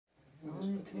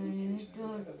Instead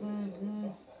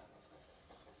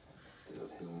of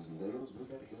hills and dales, we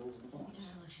got hills and bumps.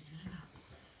 She's gonna go.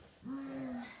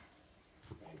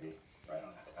 Maybe right on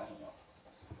it. I don't know.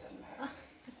 Doesn't matter.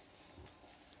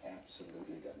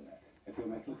 Absolutely doesn't matter. If we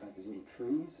make it look like these little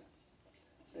trees,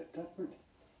 lift upward.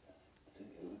 See,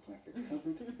 it'll look like they're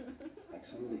covered, like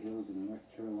some of the hills in North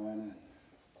Carolina,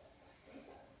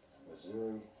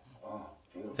 Missouri. Oh,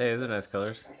 beautiful. Hey, those are nice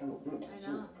colors. I know.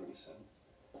 Pretty soon.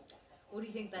 What do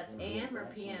you think that's, AM or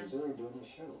PM? Missouri doing the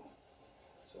show.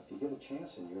 So if you get a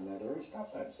chance and you're in that area,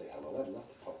 stop by and say hello. I'd love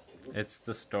to talk to you. It's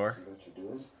the store. See what you're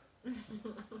doing.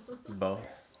 It's both.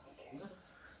 Okay.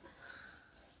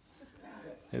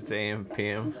 It's AM,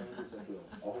 PM.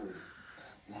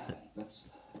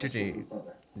 Gigi,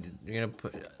 you're gonna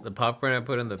put the popcorn I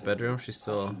put in the bedroom. She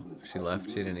left.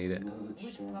 She didn't eat it.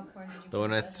 Which popcorn did you The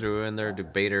one I threw in there to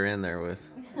bait her in there with.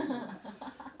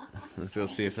 Let's go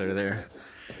see if they're there.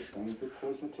 As things get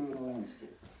closer to the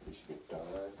landscape, they should get darker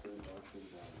and darker and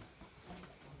darker.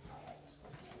 All right, let's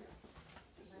look here.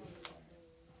 Just look here.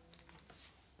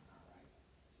 All right,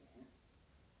 see here?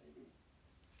 Maybe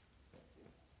that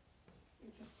is. You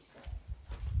just decide.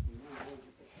 You know where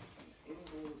you can have things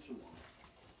anywhere that you want.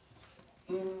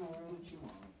 Anywhere that you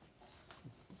want.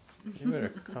 You better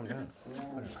calm down.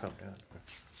 Calm down.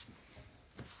 All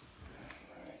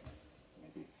right,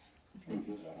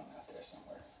 maybe that on out there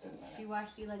somewhere. Doesn't matter. She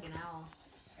watched you like an owl.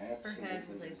 Absolutely head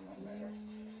was like, does not matter.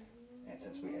 And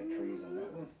since we had trees on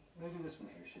that one, maybe this one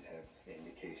here should have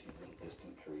indication of little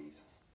distant trees.